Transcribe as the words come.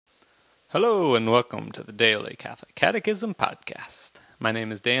Hello and welcome to the Daily Catholic Catechism Podcast. My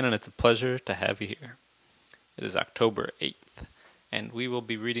name is Dan and it's a pleasure to have you here. It is October 8th and we will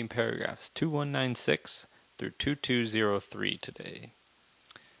be reading paragraphs 2196 through 2203 today.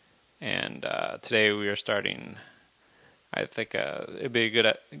 And today we are starting, I think it'd be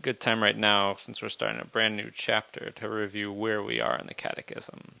a good time right now since we're starting a brand new chapter to review where we are in the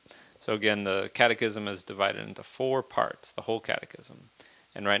Catechism. So again, the Catechism is divided into 4 parts, the whole Catechism.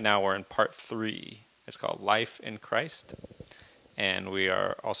 And right now we're in part 3. It's called Life in Christ. And we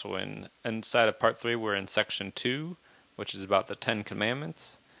are also inside of part 3, we're in section 2, which is about the 10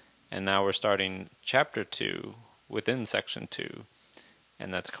 Commandments. And now we're starting chapter 2 within section 2.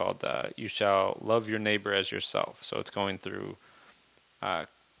 And that's called You Shall Love Your Neighbor as Yourself. So it's going through the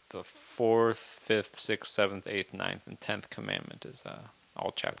 4th, 5th, 6th, 7th, 8th, 9th, and 10th commandment is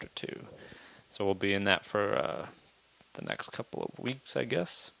all chapter 2. So we'll be in that for the next couple of weeks, I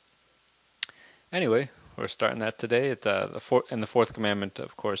guess. Anyway, we're starting that today. It's the fourth commandment,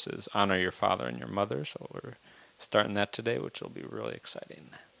 of course, is honor your father and your mother. So we're starting that today, which will be really exciting.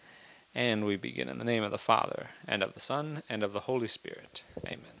 And we begin in the name of the Father, and of the Son, and of the Holy Spirit.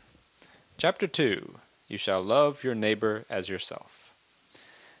 Amen. Chapter 2. You shall love your neighbor as yourself.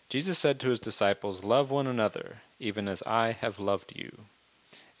 Jesus said to his disciples, "Love one another, even as I have loved you."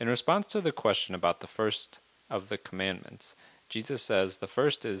 In response to the question about the first of the commandments, Jesus says, "The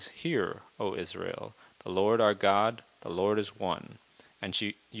first is, Hear, O Israel, the Lord our God, the Lord is one. And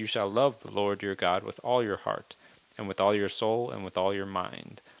you shall love the Lord your God with all your heart, and with all your soul, and with all your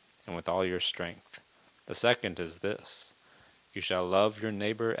mind, and with all your strength. The second is this, You shall love your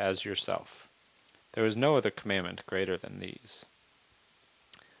neighbor as yourself. There is no other commandment greater than these."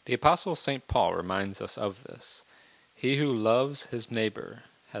 The Apostle St. Paul reminds us of this. He who loves his neighbor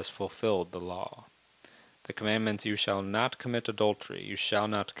has fulfilled the law. The commandments, you shall not commit adultery, you shall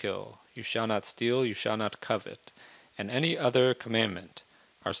not kill, you shall not steal, you shall not covet, and any other commandment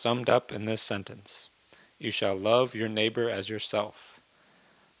are summed up in this sentence, you shall love your neighbor as yourself.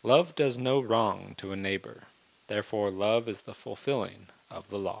 Love does no wrong to a neighbor, therefore love is the fulfilling of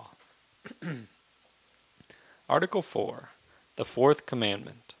the law. Article 4, the fourth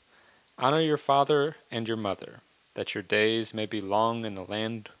commandment. Honor your father and your mother, that your days may be long in the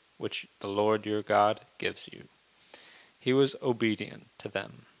land which the Lord your God gives you. He was obedient to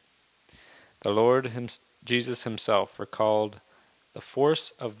them. The Lord Jesus himself recalled the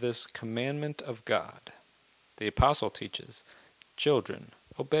force of this commandment of God. The apostle teaches, "Children,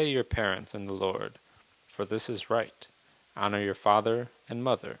 obey your parents in the Lord, for this is right. Honor your father and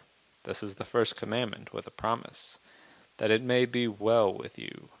mother. This is the first commandment with a promise, that it may be well with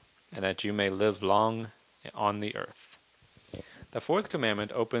you, and that you may live long on the earth." The fourth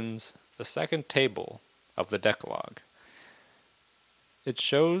commandment opens the second table of the Decalogue. It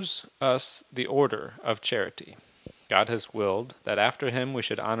shows us the order of charity. God has willed that after him we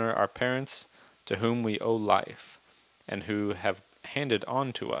should honor our parents to whom we owe life, and who have handed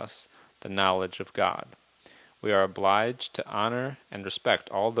on to us the knowledge of God. We are obliged to honor and respect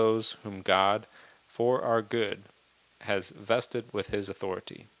all those whom God, for our good, has vested with his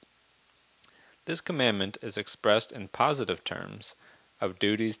authority. This commandment is expressed in positive terms of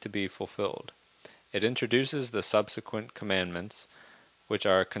duties to be fulfilled. It introduces the subsequent commandments, which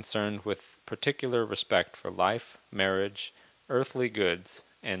are concerned with particular respect for life, marriage, earthly goods,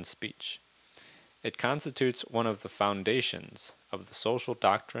 and speech. It constitutes one of the foundations of the social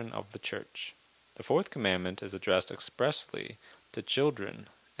doctrine of the Church. The fourth commandment is addressed expressly to children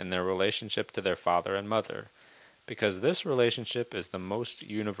in their relationship to their father and mother, because this relationship is the most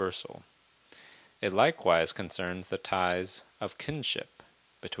universal. It likewise concerns the ties of kinship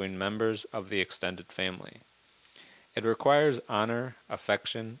between members of the extended family. It requires honor,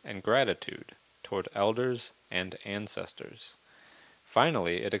 affection, and gratitude toward elders and ancestors.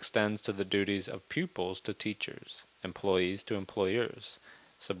 Finally, it extends to the duties of pupils to teachers, employees to employers,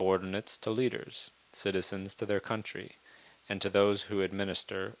 subordinates to leaders, citizens to their country, and to those who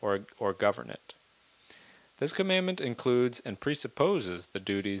administer or govern it. This commandment includes and presupposes the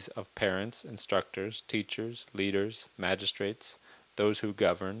duties of parents, instructors, teachers, leaders, magistrates, those who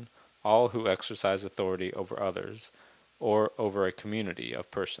govern, all who exercise authority over others, or over a community of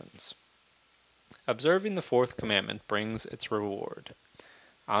persons. Observing the fourth commandment brings its reward.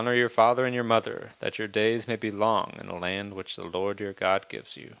 Honor your father and your mother, that your days may be long in the land which the Lord your God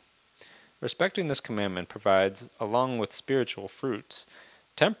gives you. Respecting this commandment provides, along with spiritual fruits,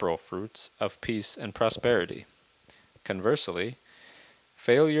 temporal fruits of peace and prosperity. Conversely,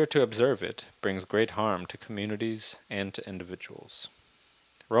 failure to observe it brings great harm to communities and to individuals.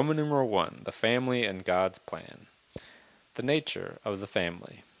 Roman numeral 1, the family and God's plan. The nature of the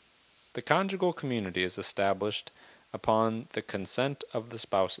family. The conjugal community is established upon the consent of the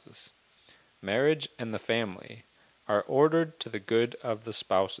spouses. Marriage and the family are ordered to the good of the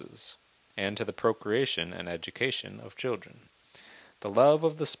spouses, and to the procreation and education of children. The love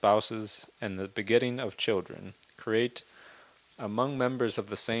of the spouses and the begetting of children create, among members of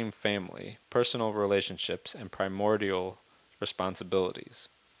the same family, personal relationships and primordial responsibilities.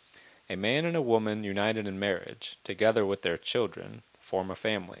 A man and a woman united in marriage, together with their children, form a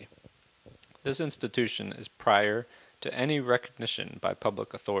family. This institution is prior to any recognition by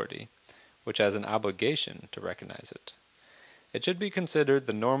public authority, which has an obligation to recognize it. It should be considered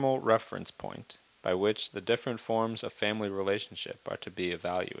the normal reference point by which the different forms of family relationship are to be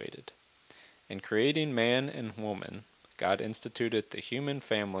evaluated. In creating man and woman, God instituted the human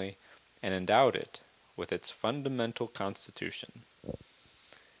family and endowed it with its fundamental constitution.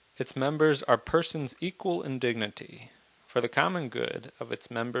 Its members are persons equal in dignity. For the common good of its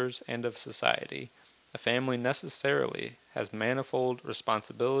members and of society, a family necessarily has manifold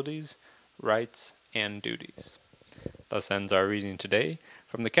responsibilities, rights, and duties. Thus ends our reading today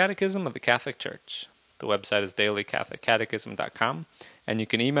from the Catechism of the Catholic Church. The website is dailycatholicatechism.com, and you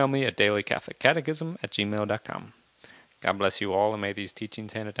can email me at dailycatholicatechism@gmail.com. God bless you all, and may these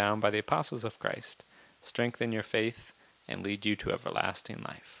teachings handed down by the apostles of Christ strengthen your faith and lead you to everlasting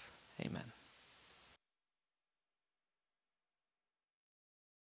life. Amen.